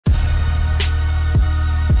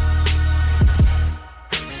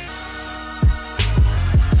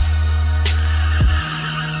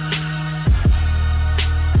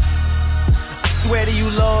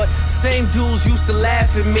Same dudes used to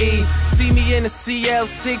laugh at me, see me in a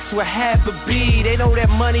CL6 with half a B. They know that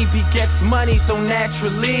money begets money, so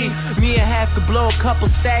naturally me and half could blow a couple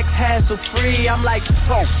stacks hassle-free. I'm like,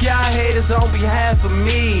 fuck y'all haters on behalf of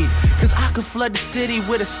me, cause I could flood the city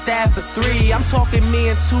with a staff of 3. I'm talking me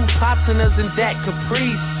and 2 partners in that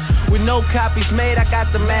Caprice. With no copies made, I got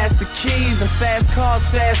the master keys. And fast cars,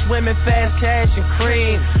 fast women, fast cash and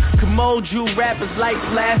cream. Commode you rappers like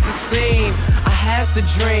plasticine. I have to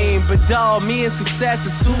dream, but dawg, me and success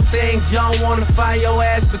are 2 things you don't wanna find your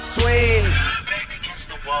ass between.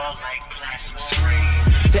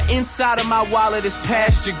 The inside of my wallet is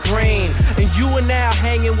pasture green, and you are now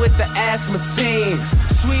hanging with the Asthma team.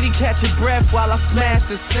 Sweetie, catch your breath while I smash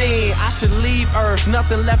the scene. I should leave Earth,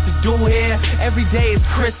 nothing left to do here. Every day is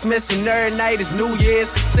Christmas and every night is New Year's.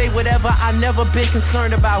 Say whatever, I never been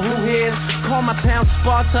concerned about who hears. Call my town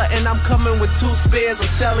Sparta and I'm coming with 2 spears. I'm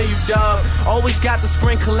telling you, dog, always got the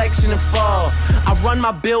spring collection and fall. I run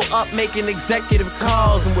my bill up making executive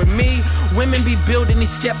calls, and with me, women be building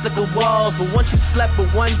these skeptical walls. But once you slept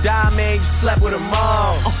with one diamond, you slept with them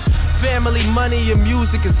all. Family, money, and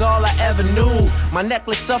music is all I ever knew. My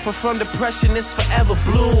necklace suffer from depression, it's forever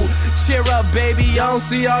blue. Cheer up, baby, I don't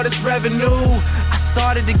see all this revenue. I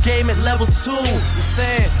started the game at level 2. I'm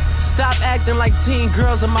saying, stop acting like teen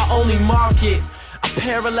girls are my only market. I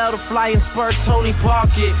parallel to flying spur Tony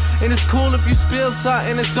Parker. And it's cool if you spill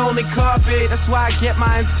something, it's only carpet. That's why I get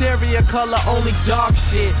my interior color only dark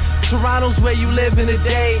shit. Toronto's where you live in the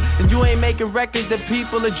day, and you ain't making records that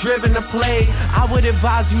people are driven to play. I would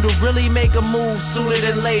advise you to really make a move sooner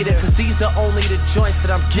than later, cause these are only the joints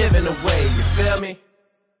that I'm giving away, you feel me?